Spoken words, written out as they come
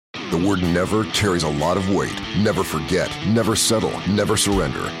The word never carries a lot of weight. Never forget, never settle, never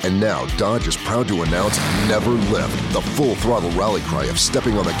surrender. And now Dodge is proud to announce Never Lift, the full throttle rally cry of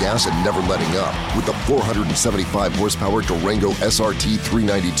stepping on the gas and never letting up. With the 475 horsepower Durango SRT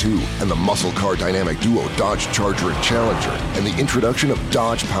 392 and the muscle car dynamic duo Dodge Charger and Challenger, and the introduction of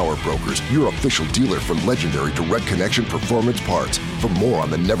Dodge Power Brokers, your official dealer for legendary direct connection performance parts. For more on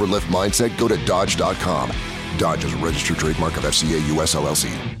the Never Lift mindset, go to Dodge.com. Dodge is a registered trademark of FCA US LLC.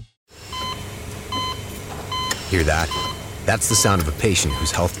 Hear that? That's the sound of a patient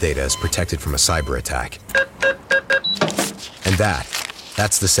whose health data is protected from a cyber attack. And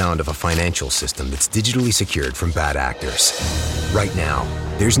that's the sound of a financial system that's digitally secured from bad actors. Right now,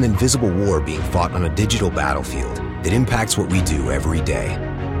 there's an invisible war being fought on a digital battlefield that impacts what we do every day.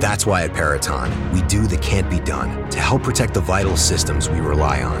 That's why at Peraton, we do the can't be done to help protect the vital systems we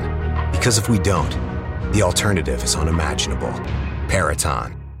rely on. Because if we don't, the alternative is unimaginable.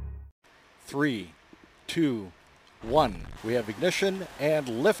 Peraton. 3, 2, 1. We have ignition and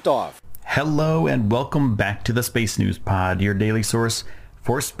liftoff. Hello and welcome back to the Space News Pod, your daily source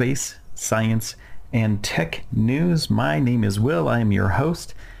for space, science, and tech news. My name is Will. I am your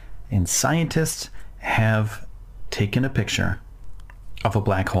host, and scientists have taken a picture of a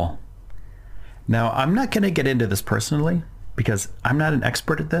black hole. Now, I'm not going to get into this personally because I'm not an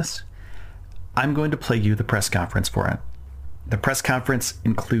expert at this. I'm going to play you the press conference for it. The press conference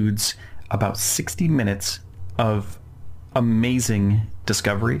includes about 60 minutes of amazing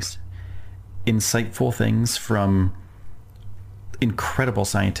discoveries, insightful things from incredible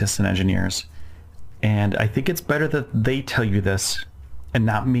scientists and engineers. And I think it's better that they tell you this and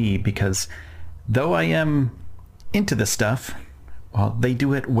not me, because though I am into this stuff, well, they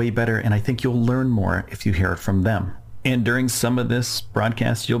do it way better, and I think you'll learn more if you hear it from them. And during some of this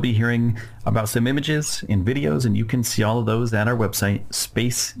broadcast, you'll be hearing about some images and videos, and you can see all of those at our website,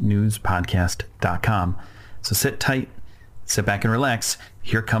 spacenewspodcast.com. So sit tight, sit back and relax.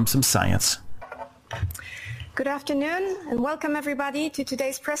 Here comes some science. Good afternoon, and welcome everybody to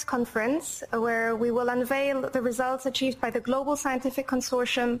today's press conference, where we will unveil the results achieved by the Global Scientific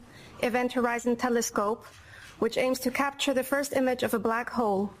Consortium Event Horizon Telescope, which aims to capture the first image of a black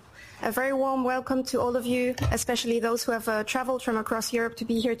hole. A very warm welcome to all of you, especially those who have traveled from across Europe to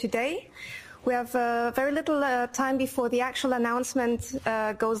be here today. We have very little time before the actual announcement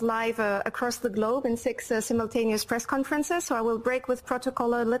goes live across the globe in 6 simultaneous press conferences, so I will break with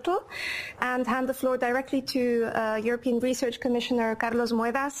protocol a little and hand the floor directly to European Research Commissioner Carlos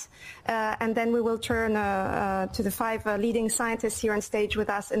Moedas, and then we will turn to the 5 leading scientists here on stage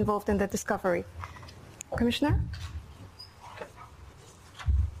with us involved in the discovery. Commissioner?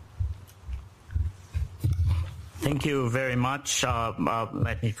 Thank you very much.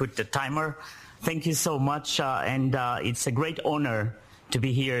 Let me put the timer. Thank you so much, and it's a great honor to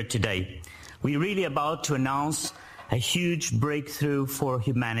be here today. We're really about to announce a huge breakthrough for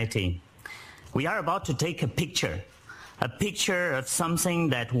humanity. We are about to take a picture of something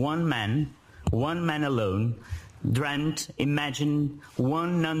that one man alone, dreamt, imagined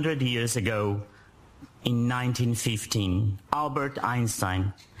 100 years ago in 1915. Albert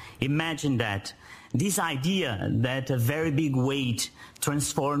Einstein. Imagine that. This idea that a very big weight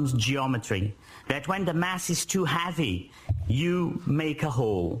transforms geometry, that when the mass is too heavy, you make a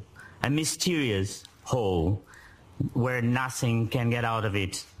hole, a mysterious hole, where nothing can get out of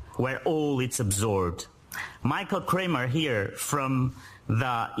it, where all it's absorbed. Michael Kramer here from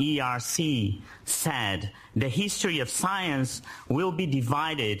the ERC said the history of science will be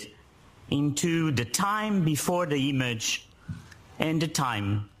divided into the time before the image and the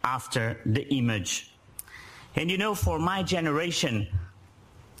time after the image. And you know, for my generation,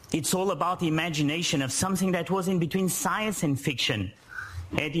 it's all about the imagination of something that was in between science and fiction.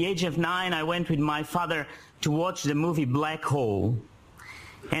 At the age of 9, I went with my father to watch the movie Black Hole.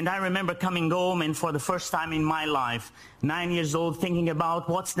 And I remember coming home and for the first time in my life, 9 years old, thinking about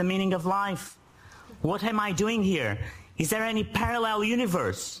what's the meaning of life? What am I doing here? Is there any parallel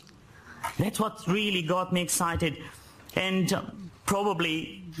universe? That's what really got me excited. And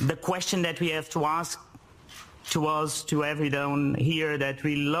probably the question that we have to ask to us, to everyone here that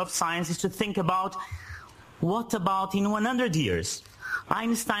really love science, is to think about, what about in 100 years?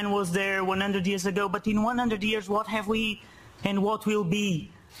 Einstein was there 100 years ago, but in 100 years, what have we and what will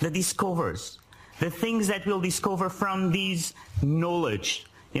be the discoveries? The things that we'll discover from these knowledge.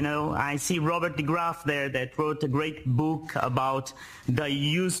 You know, I see Robert de Graaf there that wrote a great book about the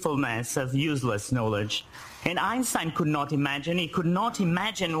usefulness of useless knowledge. And Einstein could not imagine,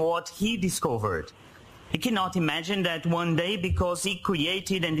 what he discovered. He cannot imagine that one day, because he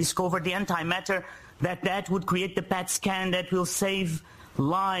created and discovered the antimatter, that would create the PET scan that will save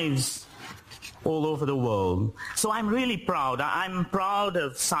lives all over the world. So I'm really proud. I'm proud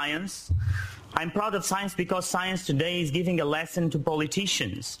of science. I'm proud of science because science today is giving a lesson to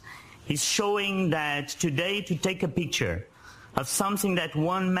politicians. It's showing that today to take a picture of something that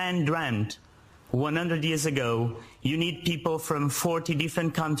one man dreamt 100 years ago, you need people from 40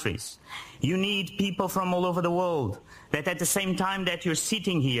 different countries. You need people from all over the world. That at the same time that you're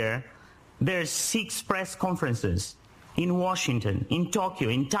sitting here, there's 6 press conferences in Washington, in Tokyo,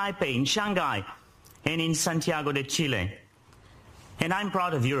 in Taipei, in Shanghai, and in Santiago de Chile. And I'm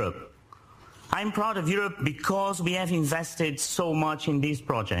proud of Europe. I'm proud of Europe because we have invested so much in this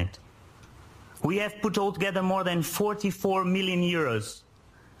project. We have put altogether more than 44 million euros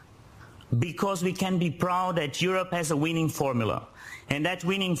because we can be proud that Europe has a winning formula. And that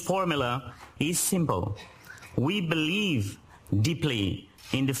winning formula is simple. We believe deeply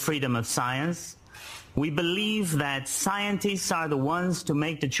in the freedom of science. We believe that scientists are the ones to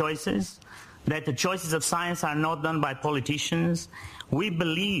make the choices, that the choices of science are not done by politicians. We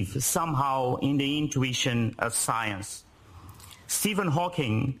believe somehow in the intuition of science. Stephen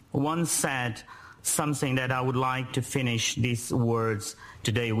Hawking once said something that I would like to finish these words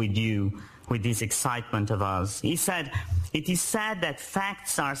today with you, with this excitement of us. He said, "It is said that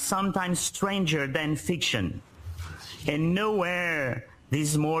facts are sometimes stranger than fiction, and nowhere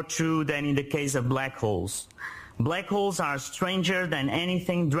this is more true than in the case of black holes. Black holes are stranger than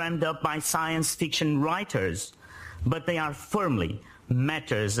anything dreamed up by science fiction writers, but they are firmly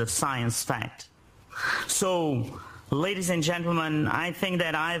matters of science fact." So, ladies and gentlemen, I think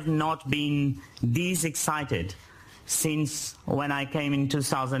that I've not been this excited since when I came in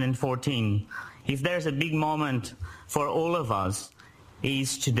 2014. If there's a big moment for all of us,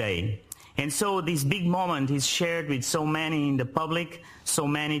 is today. And so this big moment is shared with so many in the public, so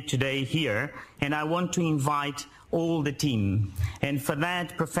many today here, and I want to invite all the team. And for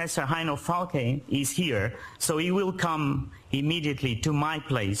that, Professor Heino Falke is here, so he will come immediately to my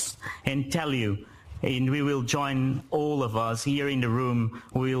place and tell you, and we will join all of us here in the room,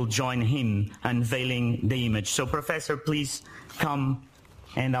 we will join him unveiling the image. So Professor, please come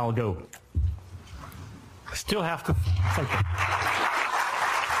and I'll go. Still have to, thank you.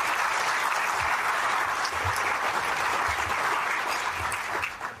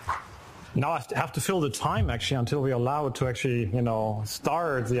 Now I have to fill the time actually until we're allowed to actually,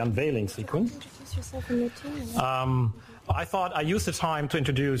 start the unveiling sequence. Introduce yourself and your team. I thought I use the time to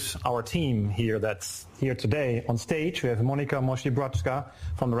introduce our team here that's here today on stage. We have Monika Moshly-Brodska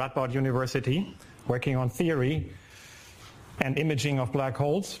from the Radboud University, working on theory and imaging of black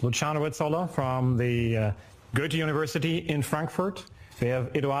holes. Luciano Rezzolla from the Goethe University in Frankfurt. We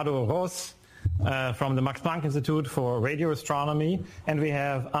have Eduardo Ros from the Max Planck Institute for Radio Astronomy, and we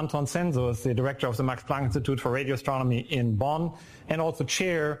have Anton Zensus, the director of the Max Planck Institute for Radio Astronomy in Bonn, and also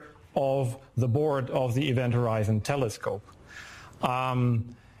chair of the board of the Event Horizon Telescope.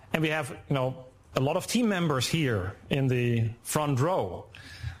 And we have, a lot of team members here in the front row.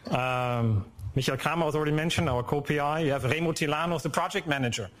 Michael Kramer was already mentioned, our co-PI. You have Remo Tilanos, the project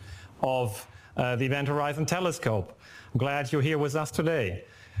manager of the Event Horizon Telescope. I'm glad you're here with us today.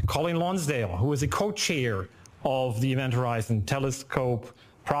 Colin Lonsdale, who is the co-chair of the Event Horizon Telescope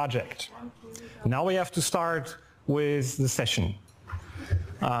project. Now we have to start with the session.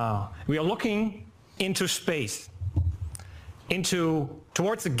 We are looking into space,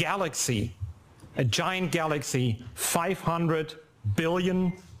 towards a galaxy, a giant galaxy, 500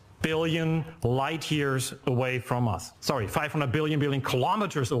 billion light years away from us. Sorry, 500 billion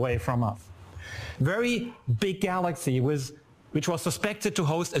kilometers away from us. Very big galaxy which was suspected to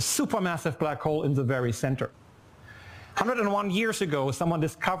host a supermassive black hole in the very center. 101 years ago, someone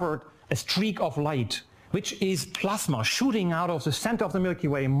discovered a streak of light, which is plasma shooting out of the center of the Milky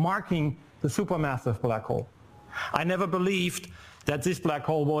Way, marking the supermassive black hole. I never believed that this black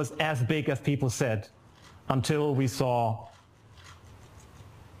hole was as big as people said, until we saw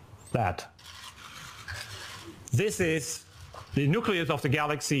that. This is the nucleus of the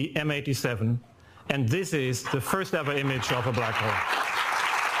galaxy M87, and this is the first ever image of a black hole.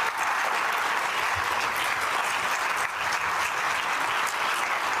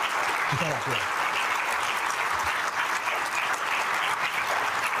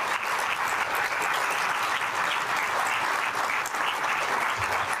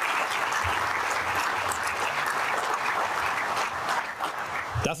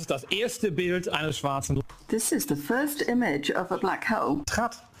 Das ist das erste Bild eines schwarzen. This is the first image of a black hole.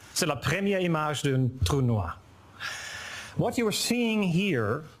 C'est la première image d'un trou noir. What you are seeing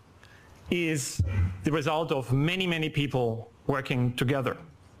here is the result of many people working together.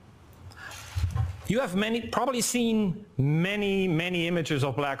 You have probably seen many images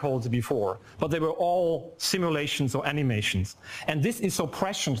of black holes before, but they were all simulations or animations. And this is so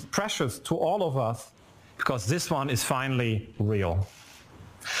precious to all of us because this one is finally real.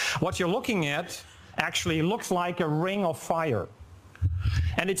 What you're looking at actually looks like a ring of fire.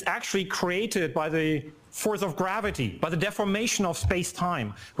 And it's actually created by the force of gravity, by the deformation of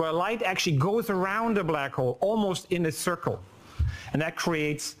space-time, where light actually goes around a black hole almost in a circle. And that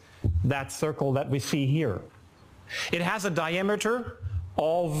creates that circle that we see here. It has a diameter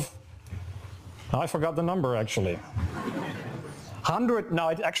of, I forgot the number actually. 100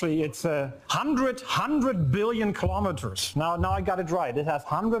 billion kilometers. Now I got it right. It has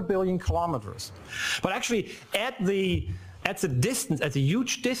 100 billion kilometers. But actually at the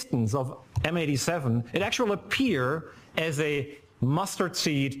huge distance of M87, it actually will appear as a mustard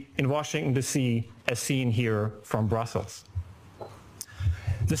seed in Washington, D.C., as seen here from Brussels.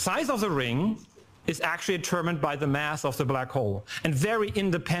 The size of the ring is actually determined by the mass of the black hole and very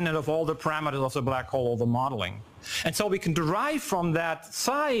independent of all the parameters of the black hole or the modeling. And so we can derive from that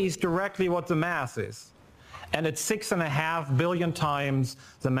size directly what the mass is. And it's 6.5 billion times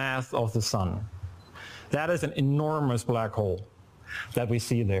the mass of the sun. That is an enormous black hole that we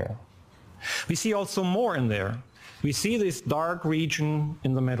see there. We see also more in there. We see this dark region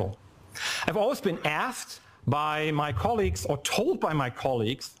in the middle. I've always been asked by my colleagues, or told by my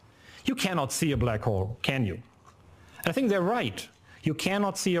colleagues, you cannot see a black hole, can you? And I think they're right. You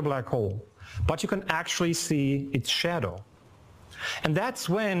cannot see a black hole, but you can actually see its shadow. And that's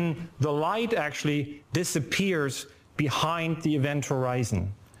when the light actually disappears behind the event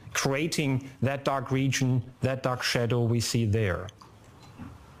horizon, creating that dark region, that dark shadow we see there.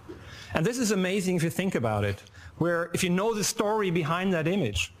 And this is amazing if you think about it, where if you know the story behind that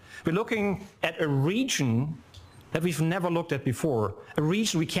image, we're looking at a region that we've never looked at before, a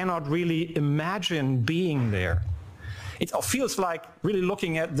region we cannot really imagine being there. It feels like really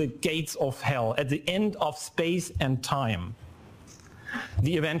looking at the gates of hell, at the end of space and time.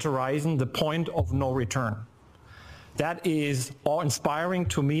 The event horizon, the point of no return. That is awe-inspiring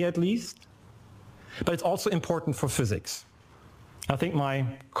to me at least, but it's also important for physics. I think my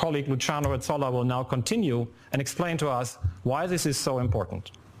colleague Luciano Rezzolla will now continue and explain to us why this is so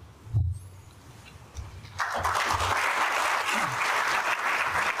important.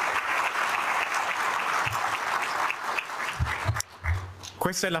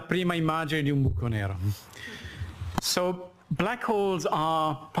 Questa è la prima immagine di un buco nero. So black holes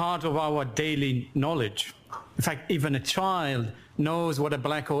are part of our daily knowledge. In fact, even a child knows what a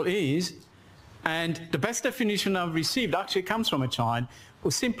black hole is, and the best definition I've received actually comes from a child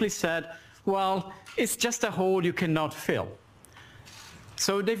who simply said, well, it's just a hole you cannot fill.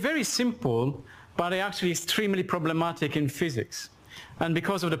 So they're very simple, but they're actually extremely problematic in physics, and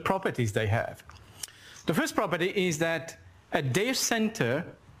because of the properties they have. The first property is that at their center,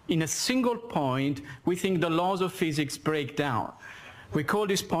 in a single point, we think the laws of physics break down. We call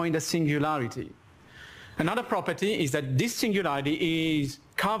this point a singularity. Another property is that this singularity is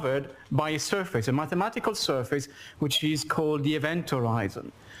covered by a surface, a mathematical surface, which is called the event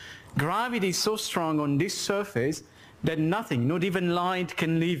horizon. Gravity is so strong on this surface that nothing, not even light,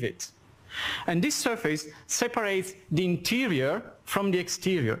 can leave it. And this surface separates the interior from the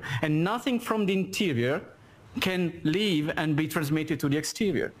exterior, and nothing from the interior can leave and be transmitted to the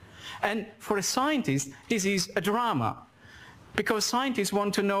exterior. And for a scientist, this is a drama, because scientists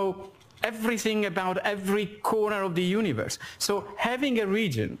want to know everything about every corner of the universe. So having a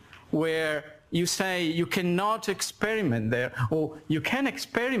region where you say you cannot experiment there, or you can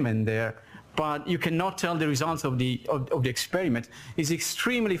experiment there, but you cannot tell the results of the experiment, is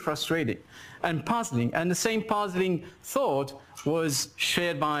extremely frustrating and puzzling. And the same puzzling thought was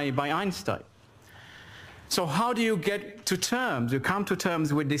shared by Einstein. So how do you get to terms? You come to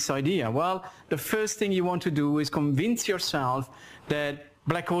terms with this idea. Well, the first thing you want to do is convince yourself that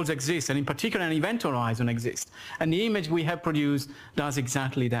black holes exist, and in particular an event horizon exists. And the image we have produced does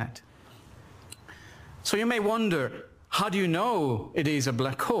exactly that. So you may wonder, how do you know it is a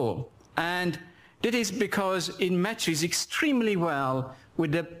black hole? And that is because it matches extremely well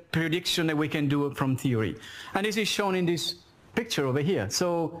with the prediction that we can do from theory. And this is shown in this picture over here.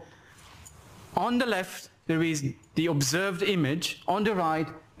 So on the left, there is the observed image. On the right,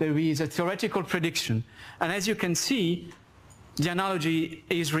 there is a theoretical prediction. And as you can see, the analogy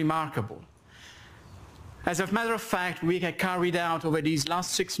is remarkable. As a matter of fact, we have carried out over these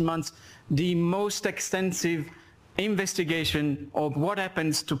last 6 months the most extensive investigation of what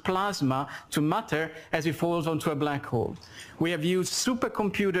happens to plasma, to matter, as it falls onto a black hole. We have used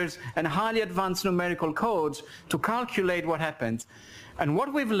supercomputers and highly advanced numerical codes to calculate what happens. And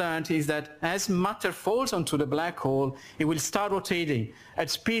what we've learned is that as matter falls onto the black hole, it will start rotating at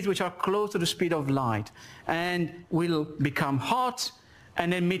speeds which are close to the speed of light and will become hot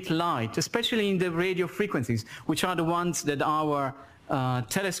and emit light, especially in the radio frequencies, which are the ones that our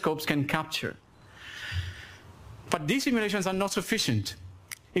telescopes can capture. But these simulations are not sufficient.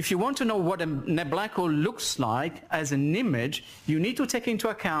 If you want to know what a black hole looks like as an image, you need to take into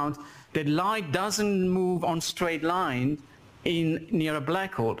account that light doesn't move on straight line near a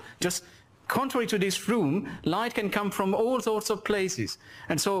black hole. Just contrary to this room, light can come from all sorts of places.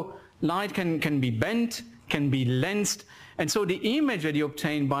 And so light can be bent, can be lensed, and so the image that you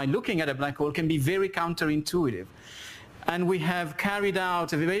obtain by looking at a black hole can be very counterintuitive. And we have carried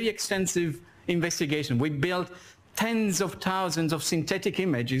out a very extensive investigation. We built tens of thousands of synthetic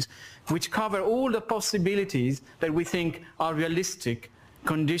images which cover all the possibilities that we think are realistic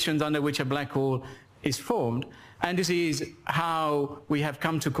conditions under which a black hole is formed. And this is how we have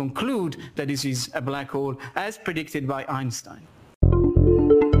come to conclude that this is a black hole as predicted by Einstein.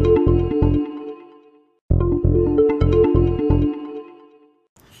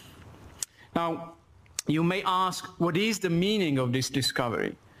 Now, you may ask, what is the meaning of this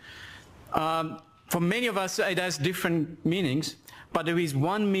discovery? For many of us, it has different meanings, but there is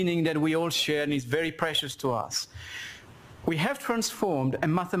one meaning that we all share and is very precious to us. We have transformed a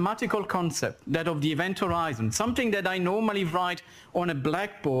mathematical concept, that of the event horizon, something that I normally write on a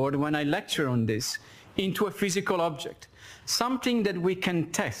blackboard when I lecture on this, into a physical object, something that we can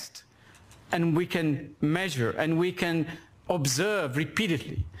test, and we can measure, and we can observe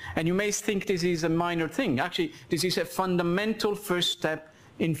repeatedly. And you may think this is a minor thing. Actually, this is a fundamental first step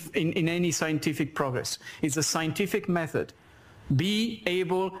in any scientific progress. It's a scientific method. Be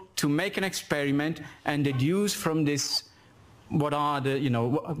able to make an experiment and deduce from this what are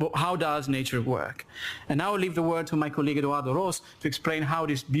the, how does nature work. And now I'll leave the word to my colleague Eduardo Ros to explain how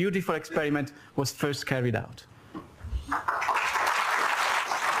this beautiful experiment was first carried out.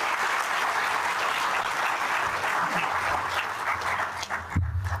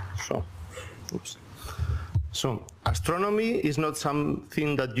 So, astronomy is not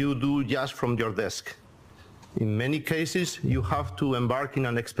something that you do just from your desk. In many cases, you have to embark in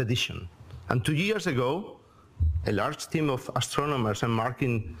an expedition. And 2 years ago, a large team of astronomers embarked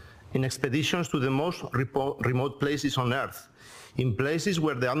in expeditions to the most remote places on Earth, in places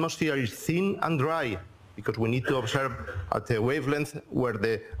where the atmosphere is thin and dry, because we need to observe at a wavelength where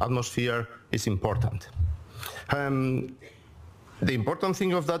the atmosphere is important. The important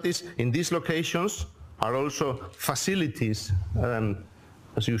thing of that is, in these locations are also facilities.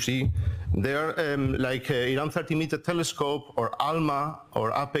 As you see, they're like Iran 30-meter telescope or ALMA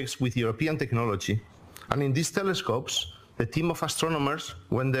or APEX with European technology. And in these telescopes, the team of astronomers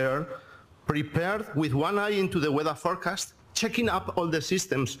went there prepared with one eye into the weather forecast, checking up all the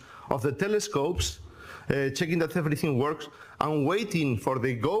systems of the telescopes, checking that everything works, and waiting for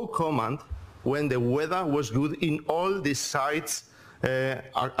the go command when the weather was good in all these sites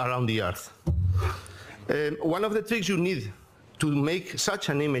around the Earth. One of the tricks you need to make such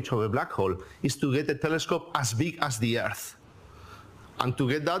an image of a black hole is to get a telescope as big as the Earth. And to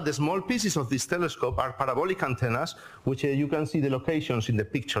get that, the small pieces of this telescope are parabolic antennas, which you can see the locations in the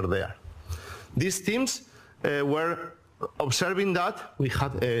picture there. These teams were observing that. We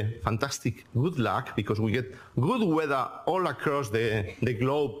had a fantastic good luck because we get good weather all across the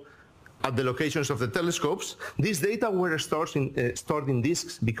globe at the locations of the telescopes. These data were stored in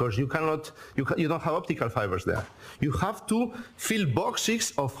disks because you don't have optical fibers there. You have to fill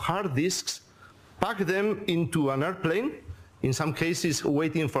boxes of hard disks, pack them into an airplane, in some cases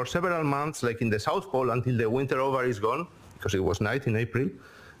waiting for several months, like in the South Pole, until the winter over is gone, because it was night in April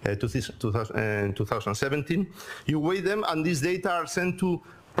 2017. You wait them, and these data are sent to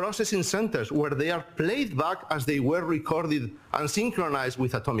processing centers where they are played back as they were recorded and synchronized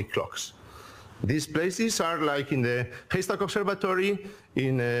with atomic clocks. These places are like in the Haystack Observatory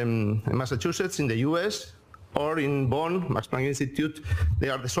in Massachusetts in the US, or in Bonn, Max Planck Institute. They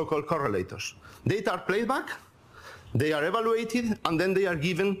are the so-called correlators. Data are played back, they are evaluated, and then they are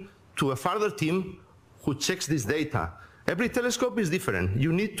given to a further team who checks this data. Every telescope is different.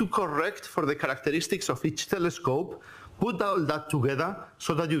 You need to correct for the characteristics of each telescope, put all that together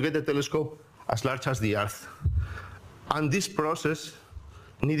so that you get a telescope as large as the Earth. And this process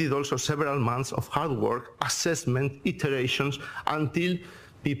needed also several months of hard work, assessment, iterations, until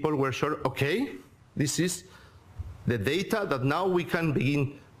people were sure, okay, this is the data that now we can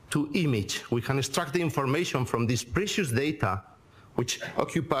begin to image. We can extract the information from this precious data, which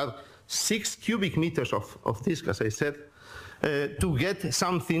occupy 6 cubic meters of disk, as I said, to get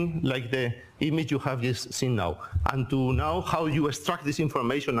something like the image you have just seen now. And to know how you extract this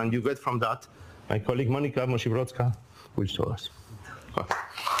information and you get from that, my colleague Monika Mosi-Brodska will show us.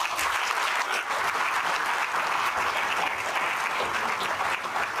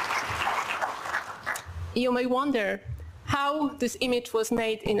 You may wonder how this image was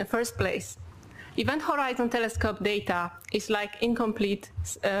made in the first place. Event Horizon Telescope data is like incomplete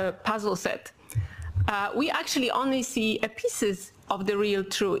puzzle set. We actually only see pieces of the real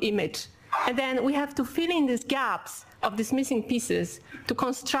true image. And then we have to fill in these gaps of these missing pieces to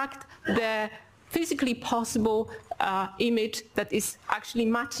construct the physically possible image that is actually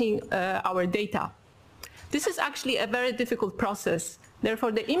matching our data. This is actually a very difficult process.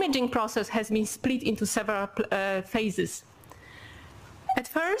 Therefore, the imaging process has been split into several phases. At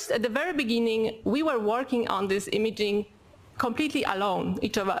first, at the very beginning, we were working on this imaging completely alone,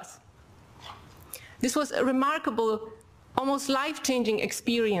 each of us. This was a remarkable, almost life-changing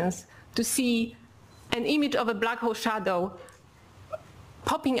experience to see an image of a black hole shadow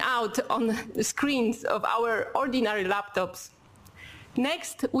popping out on the screens of our ordinary laptops.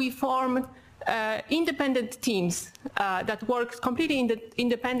 Next, we formed independent teams that worked completely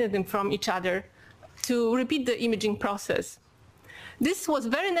independent from each other to repeat the imaging process. This was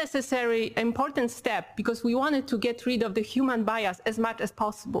very necessary, important step because we wanted to get rid of the human bias as much as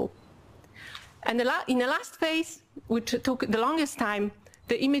possible. And in the last phase, which took the longest time,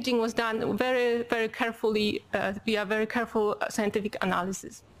 the imaging was done very, very carefully via very careful scientific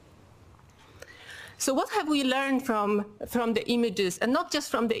analysis. So what have we learned from the images, and not just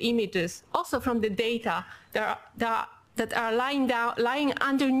from the images, also from the data that are lying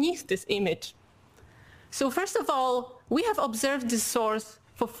underneath this image? So first of all, we have observed this source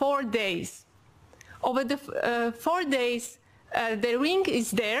for 4 days. Over the 4 days, the ring is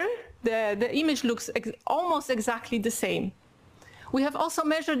there. The image looks almost exactly the same. We have also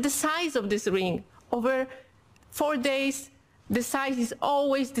measured the size of this ring. Over 4 days, the size is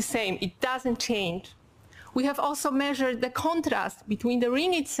always the same. It doesn't change. We have also measured the contrast between the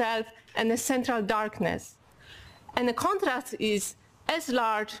ring itself and the central darkness. And the contrast is as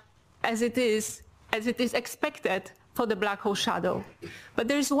large as it is expected for the black hole shadow. But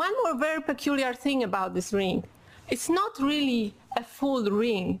there is one more very peculiar thing about this ring. It's not really a full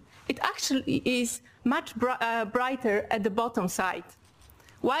ring. It actually is much brighter at the bottom side.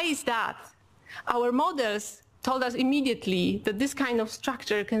 Why is that? Our models told us immediately that this kind of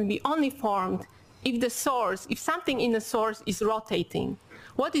structure can be only formed if something in the source is rotating.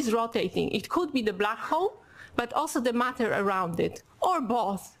 What is rotating? It could be the black hole, but also the matter around it, or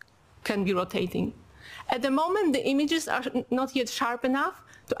both can be rotating. At the moment, the images are not yet sharp enough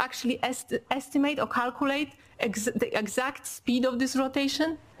to actually estimate or calculate the exact speed of this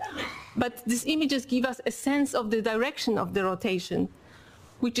rotation, but these images give us a sense of the direction of the rotation,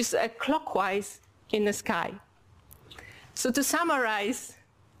 which is clockwise in the sky. So to summarize,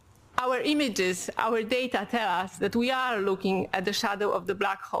 our images, our data tell us that we are looking at the shadow of the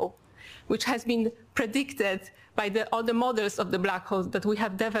black hole, which has been predicted by all the models of the black holes that we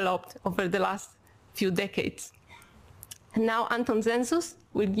have developed over the last few decades. And now Anton Zenzus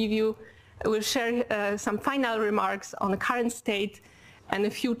will share some final remarks on the current state and the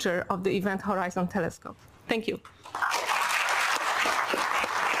future of the Event Horizon Telescope. Thank you.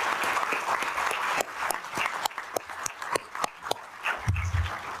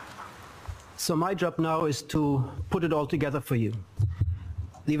 So my job now is to put it all together for you.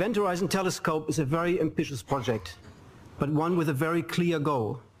 The Event Horizon Telescope is a very ambitious project, but one with a very clear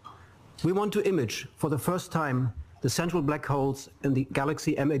goal. We want to image, for the first time, the central black holes in the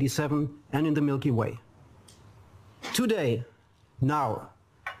galaxy M87 and in the Milky Way. Today, now,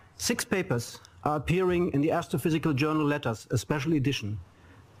 6 papers are appearing in the Astrophysical Journal Letters, a special edition,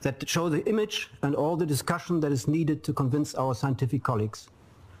 that show the image and all the discussion that is needed to convince our scientific colleagues.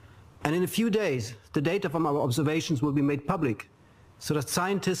 And in a few days, the data from our observations will be made public, so that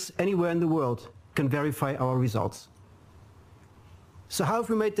scientists anywhere in the world can verify our results. So how have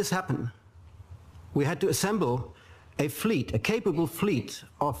we made this happen? We had to assemble a fleet, a capable fleet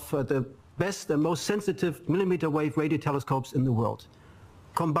of the best and most sensitive millimeter wave radio telescopes in the world,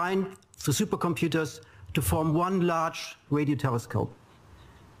 combined the supercomputers to form one large radio telescope.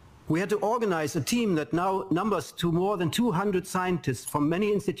 We had to organize a team that now numbers to more than 200 scientists from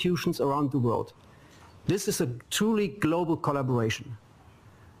many institutions around the world. This is a truly global collaboration.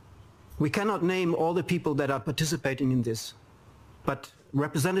 We cannot name all the people that are participating in this, but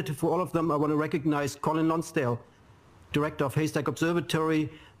representative for all of them, I want to recognize Colin Lonsdale, Director of Haystack Observatory,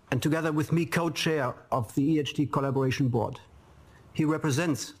 and together with me, co-chair of the EHT Collaboration Board. He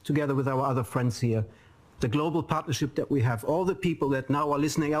represents, together with our other friends here, the global partnership that we have, all the people that now are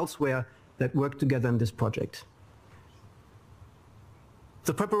listening elsewhere that work together in this project.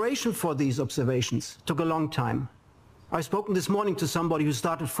 The preparation for these observations took a long time. I've spoken this morning to somebody who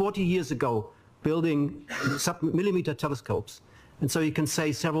started 40 years ago building sub-millimeter telescopes. And so you can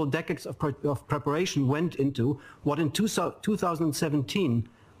say several decades of preparation went into what in 2017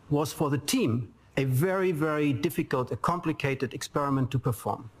 was for the team a very, very difficult, a complicated experiment to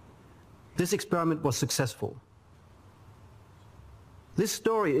perform. This experiment was successful. This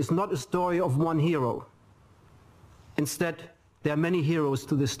story is not a story of one hero. Instead, there are many heroes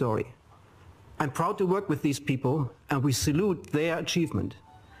to this story. I'm proud to work with these people, and we salute their achievement.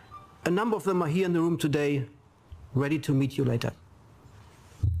 A number of them are here in the room today, ready to meet you later.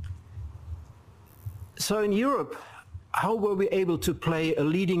 So in Europe, how were we able to play a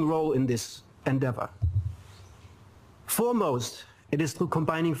leading role in this endeavor? Foremost, it is through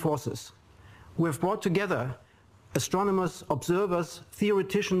combining forces. We have brought together astronomers, observers,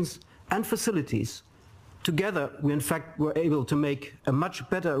 theoreticians, and facilities. Together, we in fact were able to make a much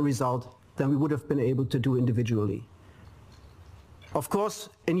better result than we would have been able to do individually. Of course,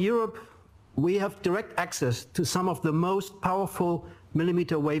 in Europe, we have direct access to some of the most powerful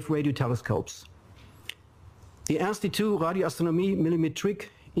millimeter wave radio telescopes. The Institut Radioastronomie Millimétrique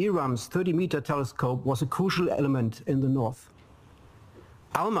IRAM's 30-meter telescope was a crucial element in the north.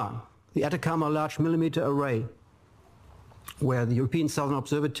 ALMA, the Atacama Large Millimeter Array, where the European Southern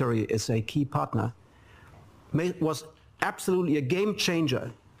Observatory is a key partner, was absolutely a game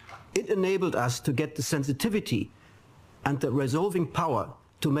changer. It enabled us to get the sensitivity and the resolving power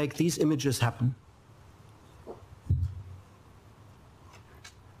to make these images happen.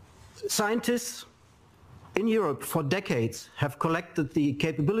 Scientists in Europe for decades have collected the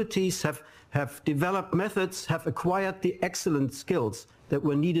capabilities, have developed methods, have acquired the excellent skills that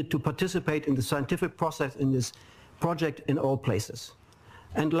were needed to participate in the scientific process in this project in all places.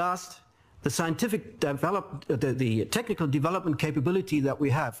 And last, the technical development capability that we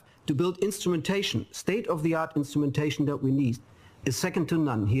have to build instrumentation, state-of-the-art instrumentation that we need, is second to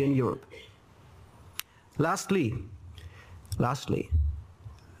none here in Europe. Lastly,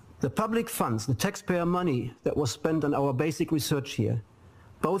 the public funds, the taxpayer money that was spent on our basic research here,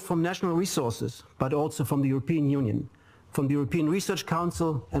 both from national resources, but also from the European Union, from the European Research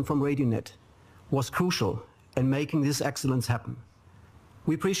Council and from RadioNet, was crucial in making this excellence happen.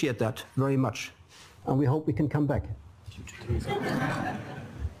 We appreciate that very much, and we hope we can come back.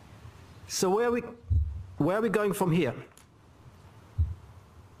 So where are we going from here?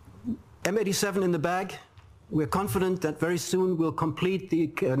 M87 in the bag. We're confident that very soon we'll complete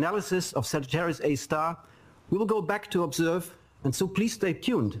the analysis of Sagittarius A star. We will go back to observe, and so please stay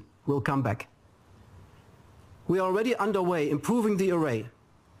tuned. We'll come back. We are already underway improving the array.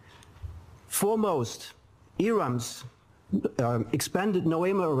 Foremost, IRAM's expanded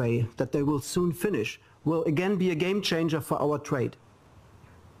NOEMA array that they will soon finish will again be a game changer for our trade.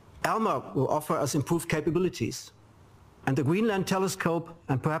 ALMA will offer us improved capabilities, and the Greenland Telescope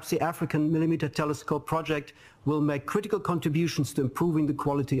and perhaps the African Millimeter Telescope project will make critical contributions to improving the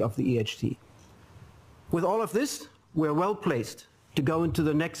quality of the EHT. With all of this, we're well placed to go into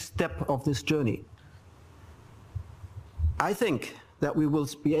the next step of this journey. I think that we will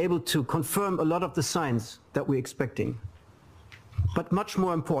be able to confirm a lot of the science that we're expecting. But much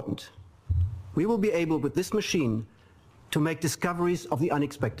more important, we will be able with this machine to make discoveries of the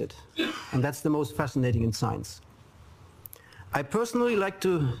unexpected. And that's the most fascinating in science. I personally like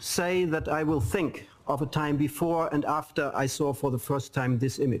to say that I will think of a time before and after I saw for the first time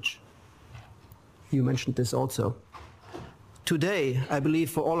this image. You mentioned this also. Today, I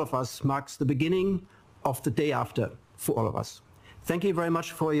believe for all of us, marks the beginning of the day after for all of us. Thank you very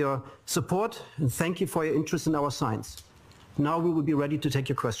much for your support, and thank you for your interest in our science. Now we will be ready to take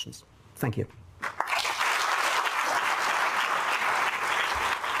your questions. Thank you.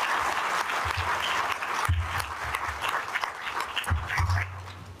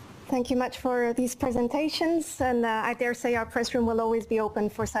 Thank you much for these presentations, and I dare say our press room will always be open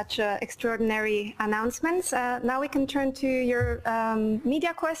for such extraordinary announcements. Now we can turn to your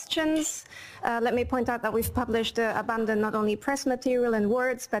media questions. Let me point out that we've published abundant not only press material and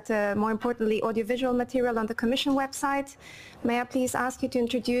words, but more importantly audiovisual material on the Commission website. May I please ask you to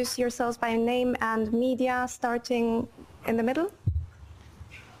introduce yourselves by name and media, starting in the middle?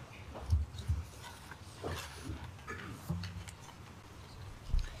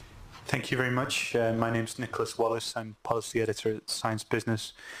 Thank you very much. My name is Nicholas Wallace. I'm policy editor at Science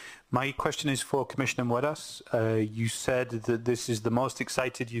Business. My question is for Commissioner Moedas. You said that this is the most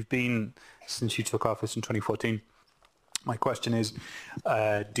excited you've been since you took office in 2014. My question is,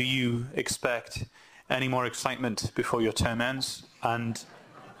 do you expect any more excitement before your term ends? And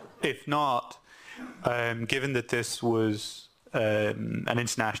if not, given that this was an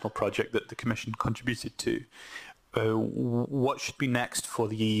international project that the Commission contributed to, what should be next for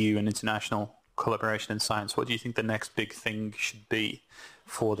the EU and international collaboration in science? What do you think the next big thing should be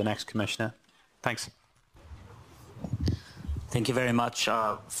for the next Commissioner? Thanks. Thank you very much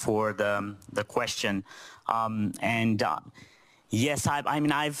for the question. Yes,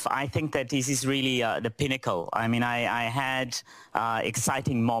 I think that this is really the pinnacle. I mean, I had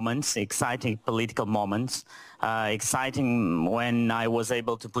exciting moments, exciting political moments, exciting when I was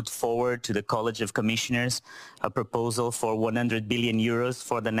able to put forward to the College of Commissioners a proposal for 100 billion euros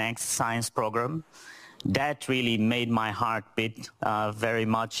for the next science program. That really made my heart beat very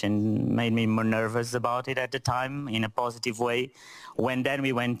much and made me more nervous about it at the time in a positive way. When then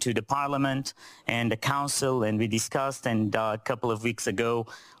we went to the Parliament and the Council and we discussed, and a couple of weeks ago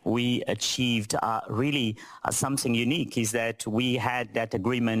we achieved really something unique, is that we had that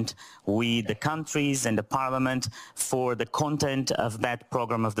agreement with the countries and the Parliament for the content of that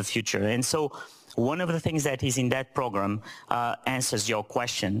program of the future. And so one of the things that is in that program answers your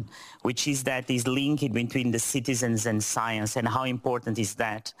question, which is that is linked between the citizens and science, and how important is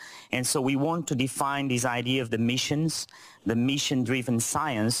that. And so we want to define this idea of the missions, the mission-driven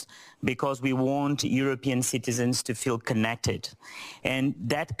science, because we want European citizens to feel connected. And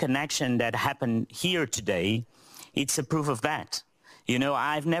that connection that happened here today, it's a proof of that. You know,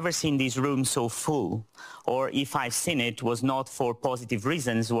 I've never seen this room so full, or if I've seen it, was not for positive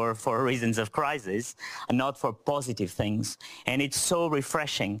reasons or for reasons of crisis, and not for positive things. And it's so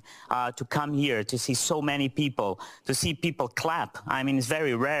refreshing to come here, to see so many people, to see people clap. I mean, it's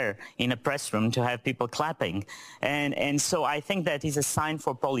very rare in a press room to have people clapping. And so I think that is a sign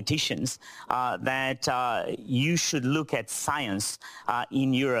for politicians that you should look at science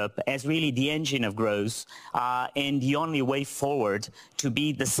in Europe as really the engine of growth and the only way forward to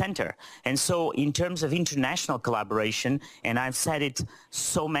be the center. And so in terms of international collaboration, and I've said it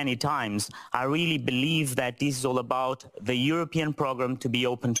so many times, I really believe that this is all about the European program to be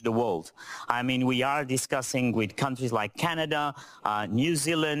open to the world. I mean, we are discussing with countries like Canada, New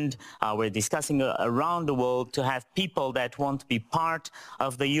Zealand, we're discussing around the world to have people that want to be part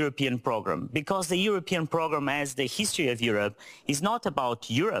of the European program. Because the European program, as the history of Europe, is not about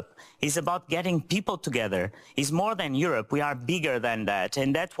Europe. It's about getting people together. It's more than Europe. We are bigger than that.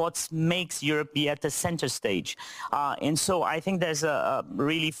 And that's what makes Europe be at the center stage. And so I think there's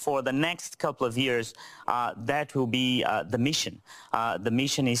really for the next couple of years, that will be the mission. The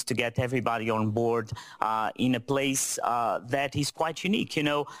mission is to get everybody on board in a place that is quite unique. You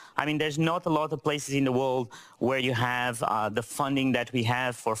know, I mean, there's not a lot of places in the world where you have the funding that we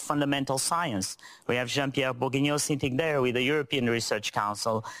have for fundamental science. We have Jean-Pierre Bourguignon sitting there with the European Research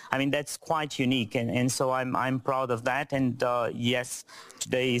Council. I mean, that's quite unique. And so I'm proud of that. And yes,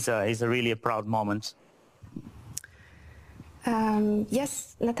 today is a really a proud moment.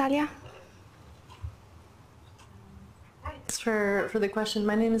 Yes, Natalia? Thanks for the question.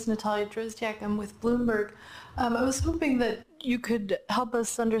 My name is Natalia Drozdiak. I'm with Bloomberg. I was hoping that you could help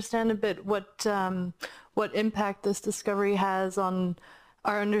us understand a bit what impact this discovery has on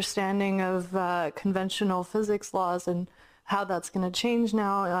our understanding of conventional physics laws and how that's going to change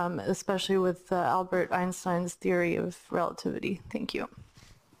now, especially with Albert Einstein's theory of relativity. Thank you.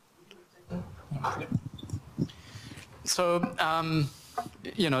 So,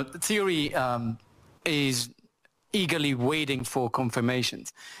 you know, the theory is eagerly waiting for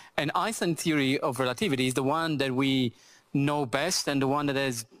confirmations. And Einstein's theory of relativity is the one that we know best and the one that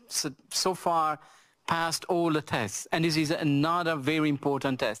has so far passed all the tests. And this is another very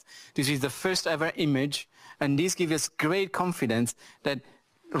important test. This is the first ever image, and this gives us great confidence that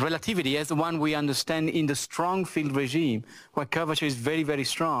relativity, as the one we understand in the strong field regime, where curvature is very, very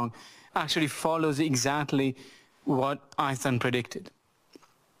strong, actually follows exactly what Einstein predicted.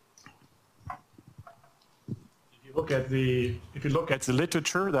 If you look at the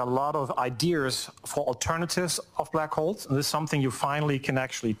literature, there are a lot of ideas for alternatives of black holes, and this is something you finally can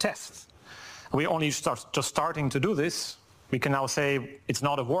actually test. We only just starting to do this. We can now say it's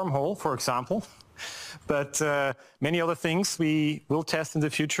not a wormhole, for example, but many other things we will test in the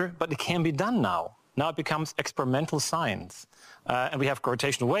future, but it can be done now. Now it becomes experimental science. And we have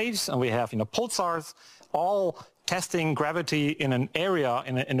gravitational waves, and we have pulsars, all testing gravity in an area,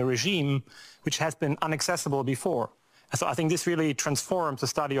 in a regime, which has been inaccessible before. And so I think this really transforms the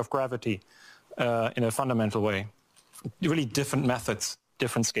study of gravity in a fundamental way. Really different methods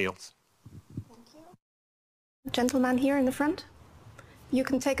different scales. Gentleman here in the front. You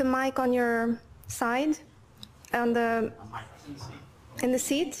can take a mic on your side, in the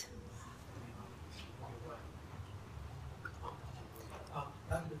seat.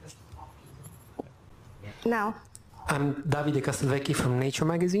 Now. I'm Davide Castelvecchi from Nature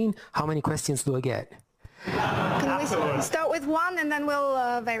Magazine. How many questions do I get? Can we start with one and then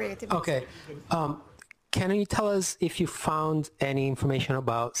we'll vary it? Okay. Can you tell us if you found any information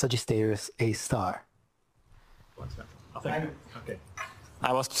about Sagittarius A star? Okay.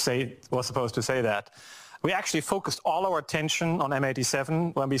 I was supposed to say that. We actually focused all our attention on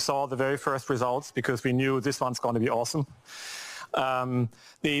M87 when we saw the very first results because we knew this one's going to be awesome.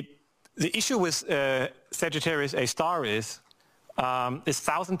 The issue with Sagittarius A star is it's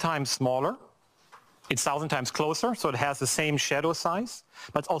 1,000 times smaller. It's 1,000 times closer, so it has the same shadow size,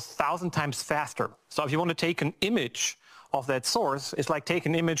 but it's also 1,000 times faster. So if you want to take an image of that source, it's like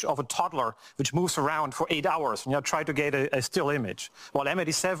taking an image of a toddler which moves around for 8 hours and you try to get a still image. While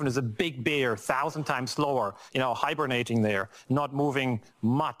M87 is a big bear, 1,000 times slower, hibernating there, not moving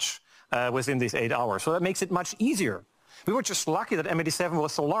much within these 8 hours. So that makes it much easier. We were just lucky that M87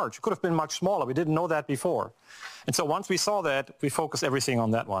 was so large. It could have been much smaller. We didn't know that before. And so once we saw that, we focused everything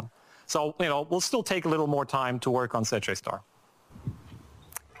on that one. So, we'll still take a little more time to work on Sagittarius star.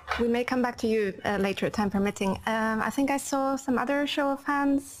 We may come back to you later, time permitting. I think I saw some other show of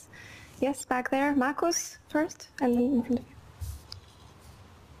hands. Yes, back there. Markus first, and then in front of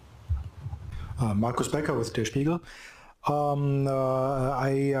you. Markus Becker with Der Spiegel.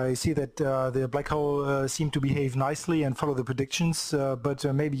 I see that the black hole seemed to behave nicely and follow the predictions, but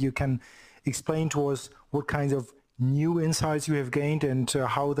maybe you can explain to us what kinds of new insights you have gained and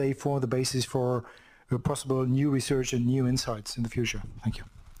how they form the basis for possible new research and new insights in the future. Thank you.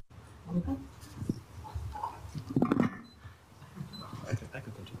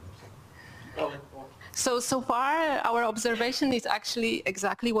 So far, our observation is actually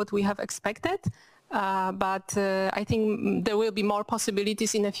exactly what we have expected. But I think there will be more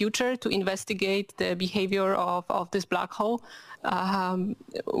possibilities in the future to investigate the behavior of this black hole.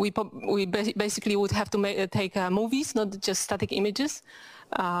 We basically would have to take movies, not just static images.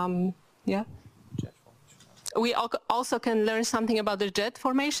 Yeah. We also can learn something about the jet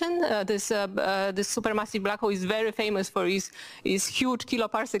formation. This supermassive black hole is very famous for its huge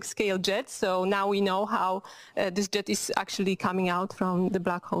kiloparsec scale jets. So now we know how this jet is actually coming out from the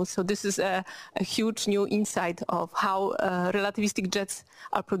black hole. So this is a huge new insight of how relativistic jets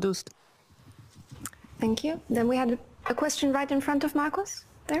are produced. Thank you. Then we had a question right in front of Markus.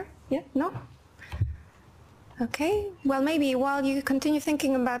 There? Yeah? No? Okay, well, maybe while you continue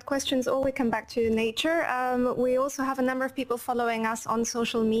thinking about questions or we come back to nature, we also have a number of people following us on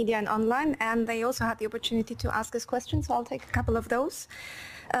social media and online, and they also had the opportunity to ask us questions, so I'll take a couple of those.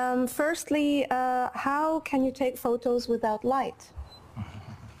 Firstly, how can you take photos without light?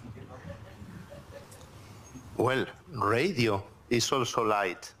 Well, radio is also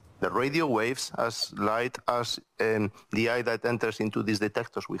light. The radio waves as light as the eye that enters into these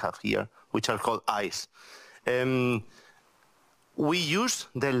detectors we have here, which are called eyes. We use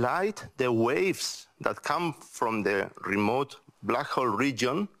the light, the waves that come from the remote black hole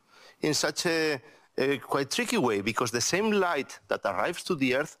region in such a quite tricky way, because the same light that arrives to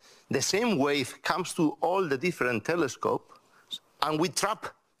the Earth, the same wave comes to all the different telescopes, and we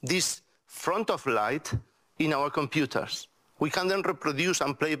trap this front of light in our computers. We can then reproduce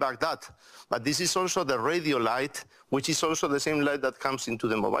and play back that. But this is also the radio light, which is also the same light that comes into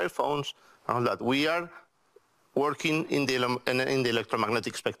the mobile phones and all that. We are working in the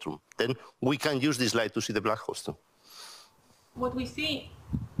electromagnetic spectrum. Then we can use this light to see the black holes too. What we see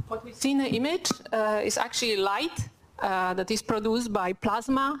in the image is actually light that is produced by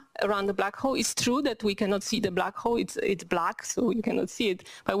plasma around the black hole. It's true that we cannot see the black hole. It's black, so you cannot see it.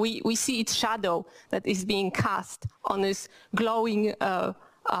 But we see its shadow that is being cast on this glowing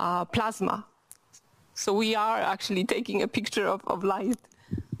plasma. So we are actually taking a picture of light.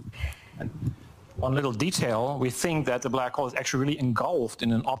 One little detail, we think that the black hole is actually really engulfed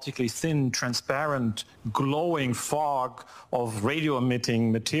in an optically thin, transparent, glowing fog of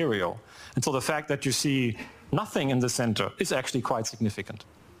radio-emitting material. And so the fact that you see nothing in the center is actually quite significant.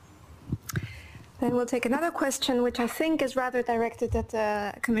 Then we'll take another question, which I think is rather directed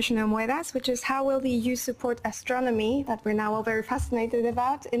at Commissioner Moedas, which is how will the EU support astronomy, that we're now all very fascinated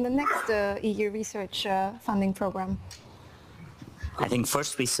about, in the next EU research funding program? I think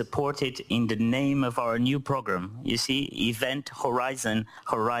first we support it in the name of our new program. You see, Event Horizon,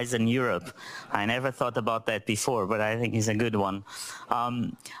 Horizon Europe. I never thought about that before, but I think it's a good one.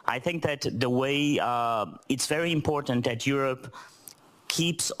 I think that the way it's very important that Europe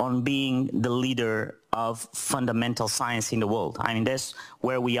keeps on being the leader of fundamental science in the world. I mean, that's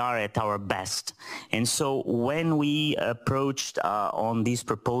where we are at our best. And so when we approached on this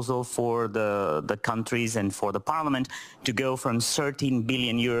proposal for the countries and for the Parliament to go from 13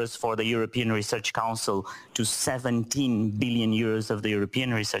 billion euros for the European Research Council to 17 billion euros of the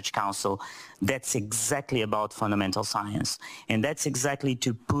European Research Council, that's exactly about fundamental science. And that's exactly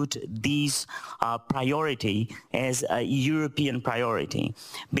to put this priority as a European priority.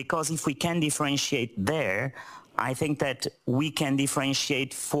 Because if we can differentiate there, I think that we can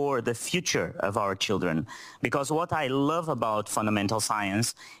differentiate for the future of our children. Because what I love about fundamental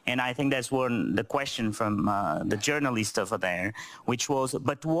science, and I think that's the question from the journalist over there, which was,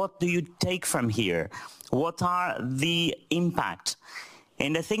 but what do you take from here? What are the impact?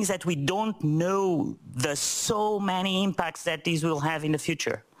 And the things that we don't know, there's so many impacts that these will have in the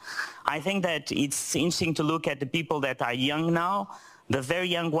future. I think that it's interesting to look at the people that are young now, the very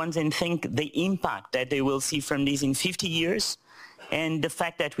young ones, and think the impact that they will see from these in 50 years, and the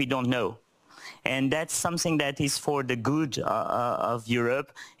fact that we don't know. And that's something that is for the good of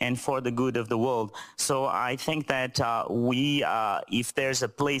Europe and for the good of the world. So I think that if there's a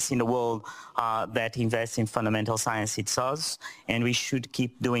place in the world that invests in fundamental science, it's us, and we should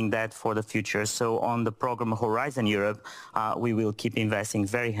keep doing that for the future. So on the program Horizon Europe, we will keep investing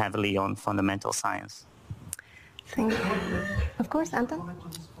very heavily on fundamental science. Thank you. Of course, Anton?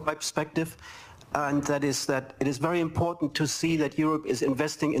 From my perspective, and that is that it is very important to see that Europe is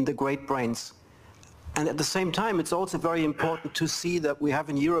investing in the great brains. And at the same time, it's also very important to see that we have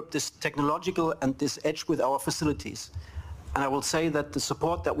in Europe this technological and this edge with our facilities. And I will say that the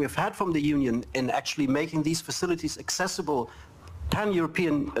support that we've had from the Union in actually making these facilities accessible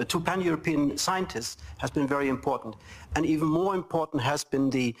to pan-European scientists has been very important. And even more important has been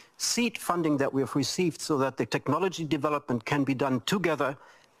the seed funding that we have received so that the technology development can be done together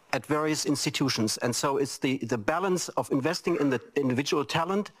at various institutions. And so it's the balance of investing in the individual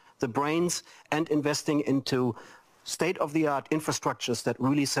talent, the brains, and investing into state-of-the-art infrastructures that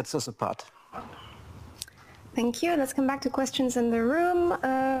really sets us apart. Thank you. Let's come back to questions in the room.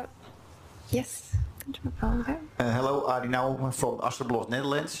 Yes. Hello, Adi Nauw from Astroblog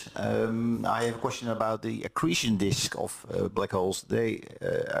Netherlands. I have a question about the accretion disk of black holes.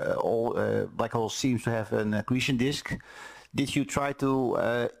 All black holes seem to have an accretion disk. Did you try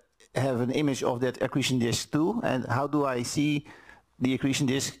to have an image of that accretion disk too? And how do I see the accretion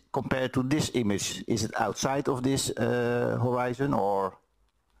disk compared to this image? Is it outside of this horizon, or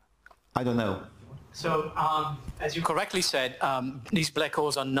I don't know? So, as you correctly said, these black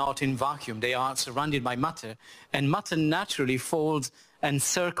holes are not in vacuum. They are surrounded by matter, and matter naturally folds and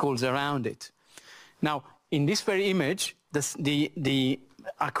circles around it. Now, in this very image, the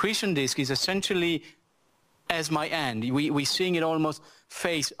accretion disk is essentially as my hand. We're seeing it almost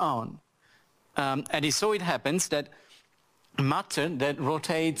face on. And so it happens that matter that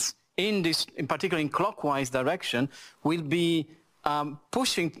rotates in particular in clockwise direction, will be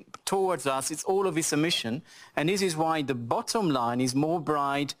pushing towards us. It's all of its emission, and this is why the bottom line is more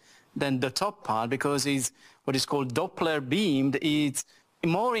bright than the top part, because it's what is called Doppler beamed. It's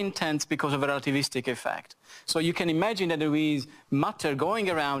more intense because of a relativistic effect. So you can imagine that there is matter going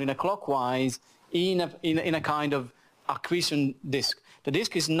around in a clockwise in a kind of accretion disk. The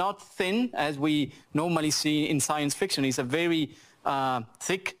disk is not thin as we normally see in science fiction. It's a very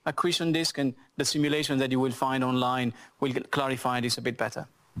thick accretion disk, and the simulation that you will find online will clarify this a bit better.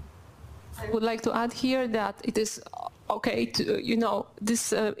 I would like to add here that it is okay to,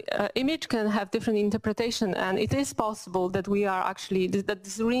 this image can have different interpretation, and it is possible that we are actually, that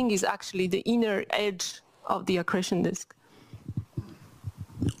this ring is actually the inner edge of the accretion disk.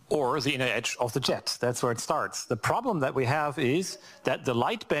 Or the inner edge of the jet. That's where it starts. The problem that we have is that the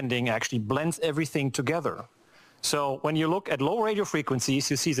light bending actually blends everything together. So when you look at low radio frequencies,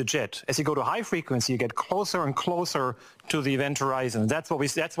 you see the jet. As you go to high frequency, you get closer and closer to the event horizon. That's why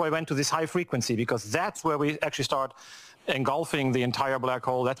we went to this high frequency, because that's where we actually start engulfing the entire black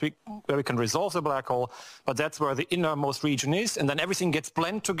hole. That's where we can resolve the black hole, but that's where the innermost region is, and then everything gets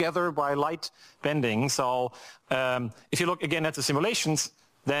blended together by light bending. So if you look again at the simulations,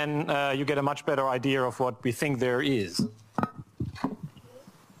 then you get a much better idea of what we think there is.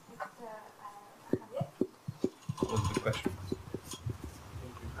 Good question.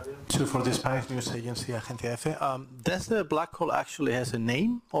 So for the Spanish news agency Agente F, does the black hole actually has a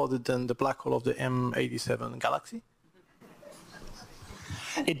name other than the black hole of the M87 galaxy?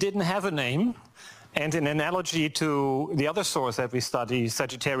 It didn't have a name, and in analogy to the other source that we study,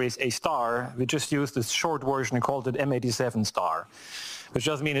 Sagittarius A star, we just used this short version and called it M87 star. which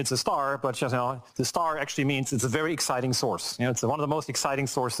doesn't mean it's a star, but just, the star actually means it's a very exciting source. It's one of the most exciting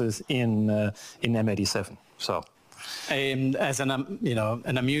sources in M87. So, as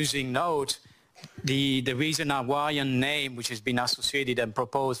an amusing note, the reason Hawaiian name, which has been associated and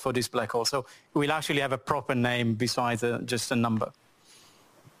proposed for this black hole, so we'll actually have a proper name besides just a number.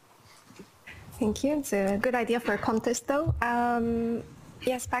 Thank you. It's a good idea for a contest, though.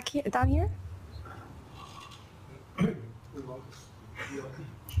 Yes, back here, down here.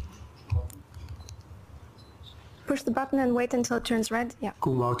 Push the button and wait until it turns red. Yeah.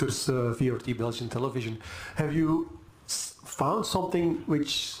 Koen Wouters, VRT Belgian Television. Have you found something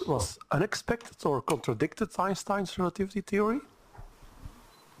which was unexpected or contradicted Einstein's relativity theory?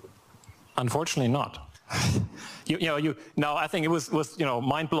 Unfortunately not. No, I think it was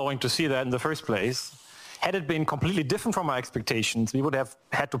mind-blowing to see that in the first place. Had it been completely different from our expectations, we would have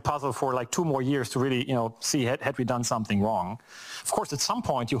had to puzzle for like 2 more years to really, see had we done something wrong. Of course, at some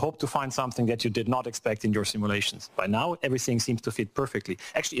point, you hope to find something that you did not expect in your simulations. By now, everything seems to fit perfectly,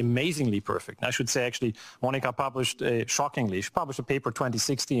 actually amazingly perfect. And I should say, actually, Monica published, shockingly, she published a paper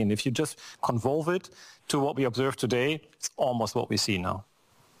 2016. If you just convolve it to what we observe today, it's almost what we see now.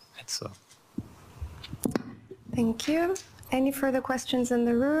 Thank you. Any further questions in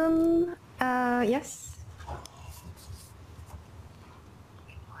the room? Yes?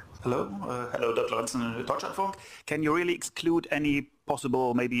 Hello, Dr. Lorenzen, Deutschlandfunk. Can you really exclude any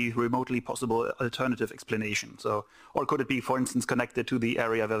possible, maybe remotely possible alternative explanation? Or could it be, for instance, connected to the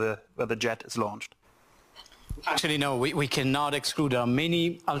area where the jet is launched? Actually, no, we cannot exclude. There are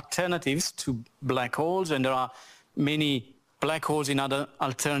many alternatives to black holes, and there are many black holes in other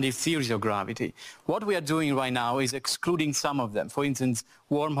alternative theories of gravity. What we are doing right now is excluding some of them. For instance,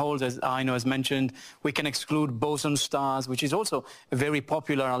 wormholes, as Aino has mentioned, we can exclude boson stars, which is also a very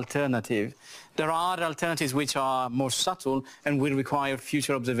popular alternative. There are other alternatives which are more subtle and will require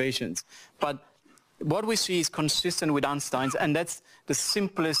future observations. But what we see is consistent with Einstein's, and that's the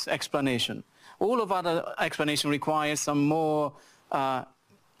simplest explanation. All of other explanation requires some more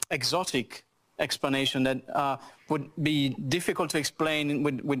exotic explanation that would be difficult to explain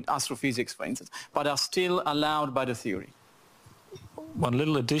with astrophysics, for instance, but are still allowed by the theory. One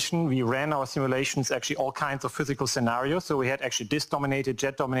little addition, we ran our simulations actually all kinds of physical scenarios. So we had actually disk-dominated,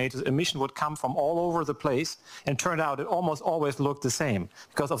 jet-dominated. Emission would come from all over the place, and turned out it almost always looked the same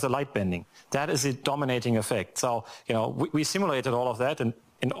because of the light bending. That is a dominating effect. So, we simulated all of that, and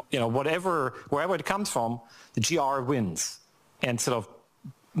wherever it comes from, the GR wins and sort of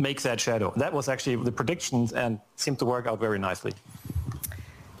makes that shadow. That was actually the predictions and seemed to work out very nicely.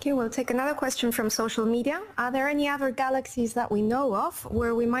 Okay, we'll take another question from social media. Are there any other galaxies that we know of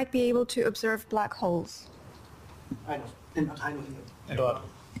where we might be able to observe black holes?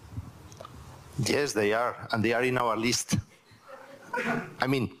 Yes, they are, and they are in our list. I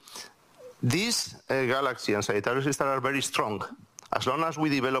mean, this galaxy and Sagittarius star are very strong. As long as we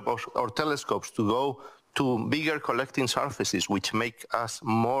develop our telescopes to go to bigger collecting surfaces, which make us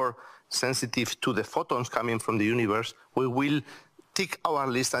more sensitive to the photons coming from the universe, we will tick our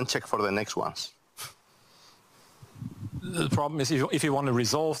list and check for the next ones. The problem is if you want to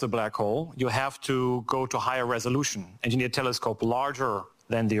resolve the black hole, you have to go to higher resolution, and you need a telescope larger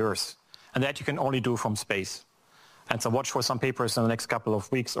than the Earth. And that you can only do from space. And so watch for some papers in the next couple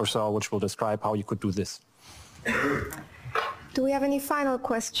of weeks or so, which will describe how you could do this. Do we have any final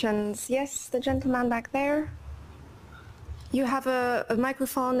questions? Yes, the gentleman back there. You have a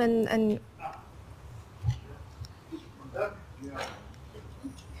microphone and...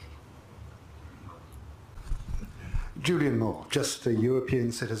 Julian Moore, just a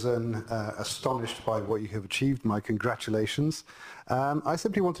European citizen, astonished by what you have achieved. My congratulations. I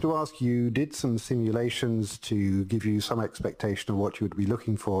simply wanted to ask, you did some simulations to give you some expectation of what you would be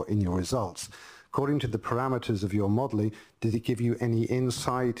looking for in your results. According to the parameters of your modeling, did it give you any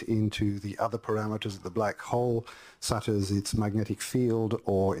insight into the other parameters of the black hole, such as its magnetic field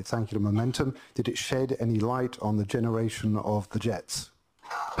or its angular momentum? Did it shed any light on the generation of the jets?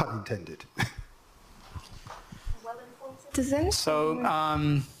 Pun intended. So,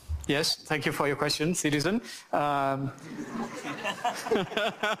 yes, thank you for your question, citizen. That's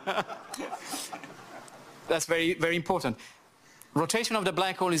very, very important. Rotation of the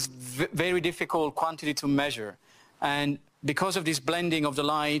black hole is very difficult quantity to measure. And because of this blending of the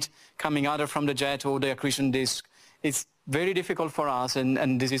light coming either from the jet or the accretion disk, it's very difficult for us,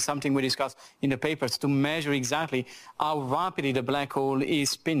 and this is something we discussed in the papers, to measure exactly how rapidly the black hole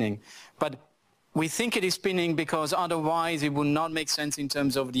is spinning. But we think it is spinning because otherwise it would not make sense in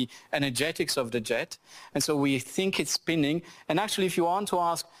terms of the energetics of the jet. And so we think it's spinning. And actually, if you want to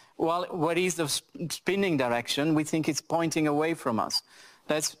ask well, what is the spinning direction? We think it's pointing away from us.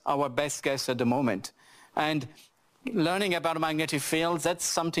 That's our best guess at the moment. And learning about magnetic fields, that's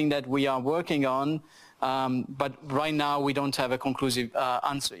something that we are working on, but right now we don't have a conclusive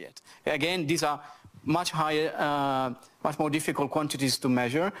answer yet. Again, these are much higher, much more difficult quantities to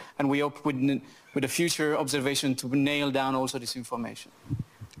measure, and we hope with the future observation to nail down also this information.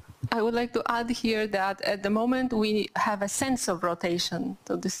 I would like to add here that at the moment we have a sense of rotation.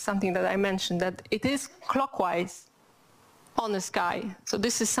 So this is something that I mentioned, that it is clockwise on the sky. So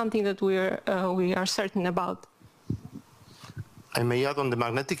this is something that we are certain about. I may add on the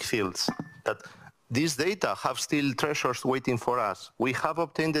magnetic fields that these data have still treasures waiting for us. We have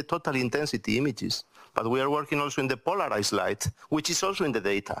obtained the total intensity images, but we are working also in the polarized light, which is also in the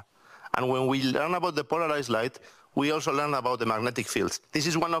data. And when we learn about the polarized light, we also learn about the magnetic fields. This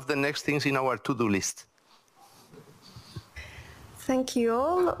is one of the next things in our to-do list. Thank you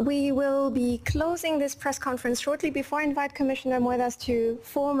all. We will be closing this press conference shortly. Before I invite Commissioner Moedas to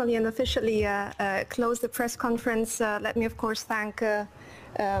formally and officially close the press conference, let me of course thank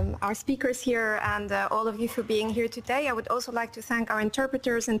our speakers here and all of you for being here today. I would also like to thank our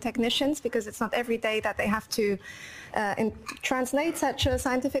interpreters and technicians, because it's not every day that they have to translate such a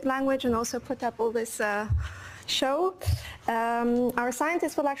scientific language and also put up all this show. Our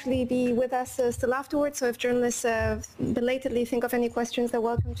scientists will actually be with us still afterwards, so if journalists belatedly think of any questions, they're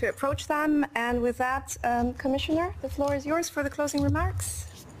welcome to approach them. And with that, Commissioner, the floor is yours for the closing remarks.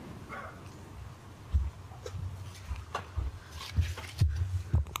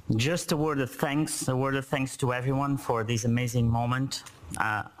 Just a word of thanks to everyone for this amazing moment,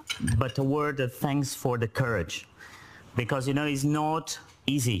 but a word of thanks for the courage, because, you know, it's not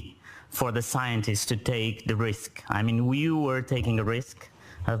easy for the scientists to take the risk. I mean, you were taking a risk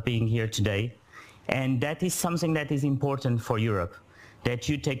of being here today, and that is something that is important for Europe, that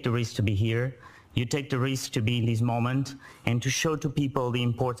you take the risk to be here, you take the risk to be in this moment, and to show to people the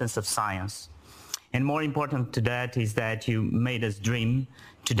importance of science. And more important to that is that you made us dream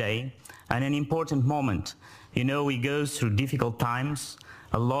today, and an important moment. You know, we go through difficult times,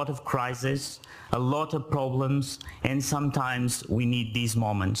 a lot of crises, a lot of problems, and sometimes we need these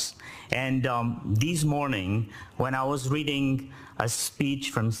moments. And this morning, when I was reading a speech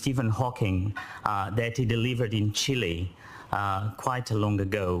from Stephen Hawking that he delivered in Chile quite a long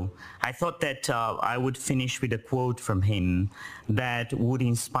ago, I thought that I would finish with a quote from him that would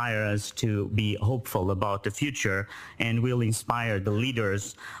inspire us to be hopeful about the future and will inspire the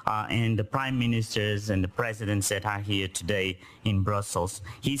leaders and the prime ministers and the presidents that are here today in Brussels.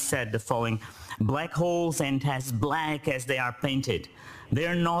 He said the following: "Black holes ain't as black as they are painted.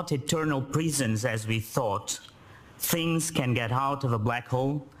 They're not eternal prisons as we thought. Things can get out of a black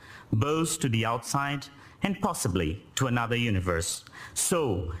hole, both to the outside and possibly to another universe.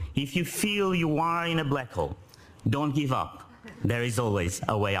 So, if you feel you are in a black hole, don't give up. There is always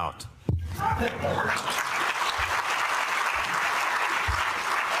a way out."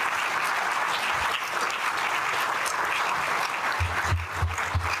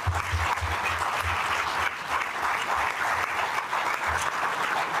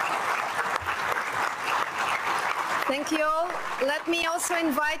 Thank you all. Let me also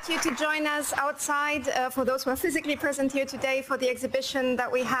invite you to join us outside, for those who are physically present here today, for the exhibition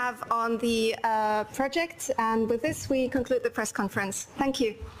that we have on the project. And with this, we conclude the press conference. Thank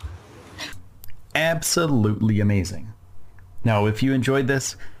you. Absolutely amazing. Now, if you enjoyed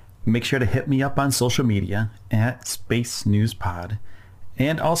this, make sure to hit me up on social media at Space News Pod.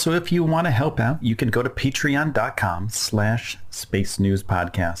 And also, if you want to help out, you can go to patreon.com/Space News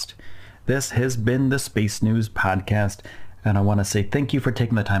Podcast. This has been the Space News Podcast, and I want to say thank you for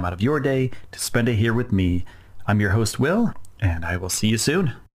taking the time out of your day to spend it here with me. I'm your host, Will, and I will see you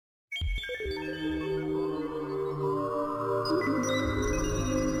soon.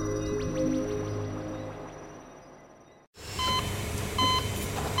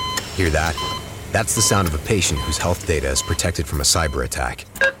 Hear that? That's the sound of a patient whose health data is protected from a cyber attack.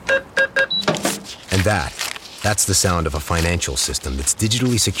 And that's the sound of a financial system that's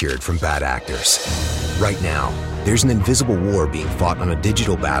digitally secured from bad actors. Right now, there's an invisible war being fought on a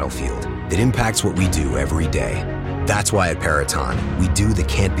digital battlefield that impacts what we do every day. That's why at Peraton, we do the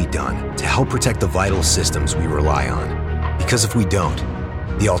can't be done to help protect the vital systems we rely on. Because if we don't,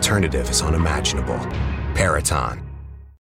 the alternative is unimaginable. Peraton.